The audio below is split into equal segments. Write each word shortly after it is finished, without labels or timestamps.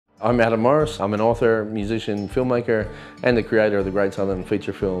I'm Adam Morris. I'm an author, musician, filmmaker, and the creator of the Great Southern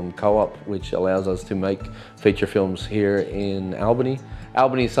Film Co-Op, which allows us to make feature films here in Albany.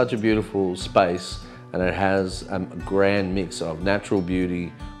 Albany is such a beautiful space, and it has a grand mix of natural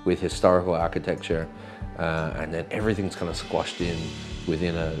beauty with historical architecture, and then everything's kind of squashed in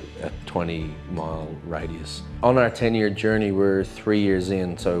within a 20-mile radius. On our 10-year journey, we're 3 years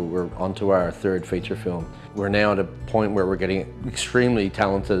in, so we're onto our third feature film. We're now at a point where we're getting extremely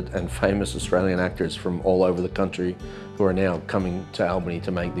talented and famous Australian actors from all over the country who are now coming to Albany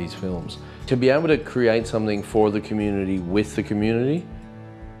to make these films. To be able to create something for the community with the community,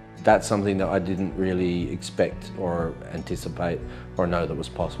 that's something that I didn't really expect or anticipate or know that was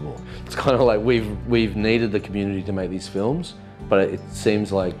possible. It's kind of like we've needed the community to make these films, but it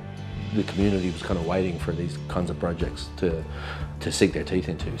seems like the community was kind of waiting for these kinds of projects to sink their teeth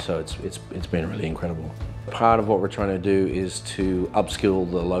into. So it's been really incredible. Part of what we're trying to do is to upskill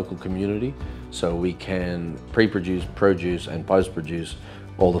the local community so we can pre-produce, produce and post-produce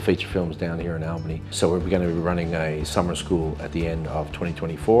all the feature films down here in Albany. So we're going to be running a summer school at the end of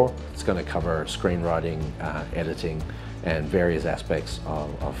 2024. It's going to cover screenwriting, editing and various aspects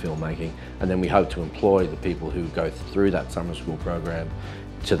of filmmaking. And then we hope to employ the people who go through that summer school program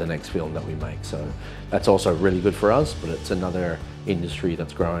to the next film that we make. So that's also really good for us, but it's another industry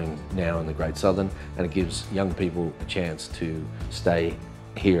that's growing now in the Great Southern, and it gives young people a chance to stay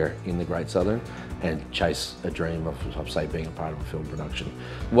here in the Great Southern and chase a dream of say, being a part of a film production.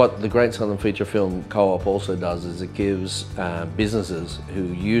 What the Great Southern Feature Film Co-op also does is it gives businesses who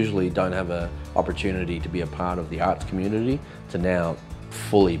usually don't have an opportunity to be a part of the arts community to now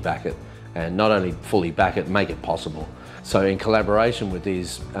fully back it, and not only fully back it, make it possible. So in collaboration with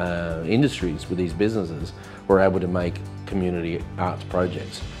these industries, with these businesses, we're able to make community arts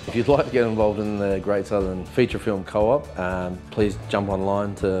projects. If you'd like to get involved in the Great Southern Feature Film Co-op, please jump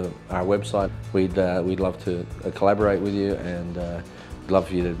online to our website. We'd love to collaborate with you, and love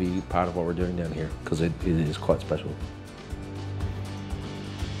for you to be part of what we're doing down here, because it is quite special.